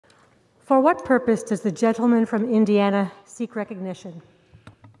For what purpose does the gentleman from Indiana seek recognition?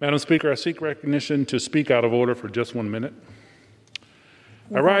 Madam Speaker, I seek recognition to speak out of order for just 1 minute.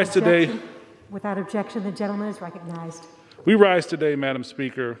 I rise today. Without objection, the gentleman is recognized. We rise today, Madam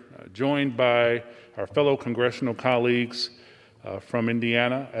Speaker, joined by our fellow congressional colleagues from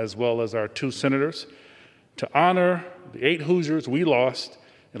Indiana, as well as our 2 senators, to honor the 8 Hoosiers we lost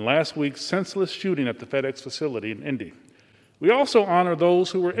in last week's senseless shooting at the FedEx facility in Indy. We also honor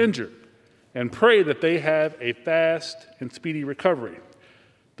those who were injured and pray that they have a fast and speedy recovery.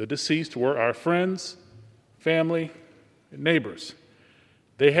 The deceased were our friends, family, and neighbors.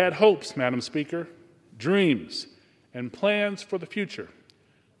 They had hopes, Madam Speaker, dreams, and plans for the future,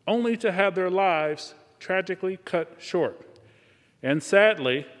 only to have their lives tragically cut short. And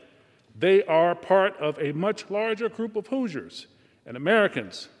sadly, they are part of a much larger group of Hoosiers and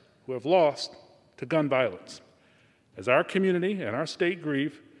Americans who have lost to gun violence. As our community and our state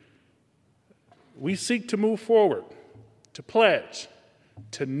grieve, we seek to move forward, to pledge,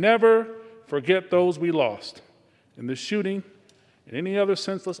 to never forget those we lost in this shooting and any other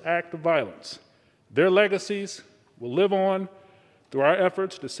senseless act of violence. Their legacies will live on through our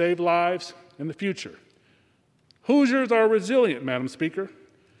efforts to save lives in the future. Hoosiers are resilient, Madam Speaker,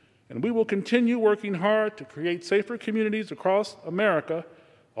 and we will continue working hard to create safer communities across America,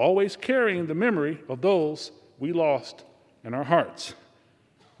 always carrying the memory of those we lost in our hearts.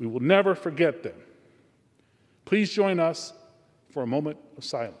 We will never forget them. Please join us for a moment of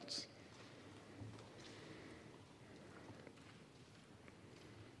silence.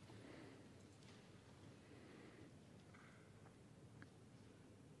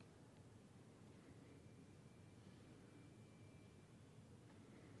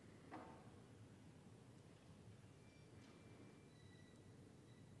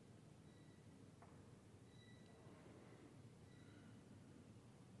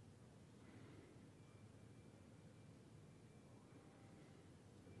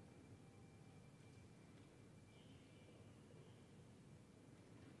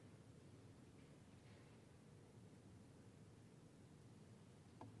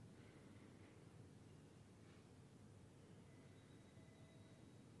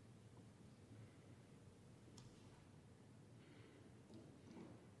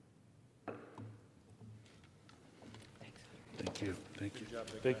 Thank you. Thank you.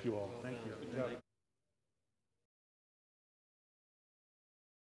 Thank you all. Thank you.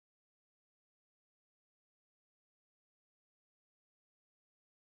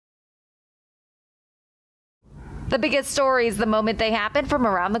 The biggest stories the moment they happen from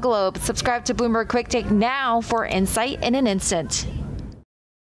around the globe. Subscribe to Bloomberg Quicktake now for insight in an instant.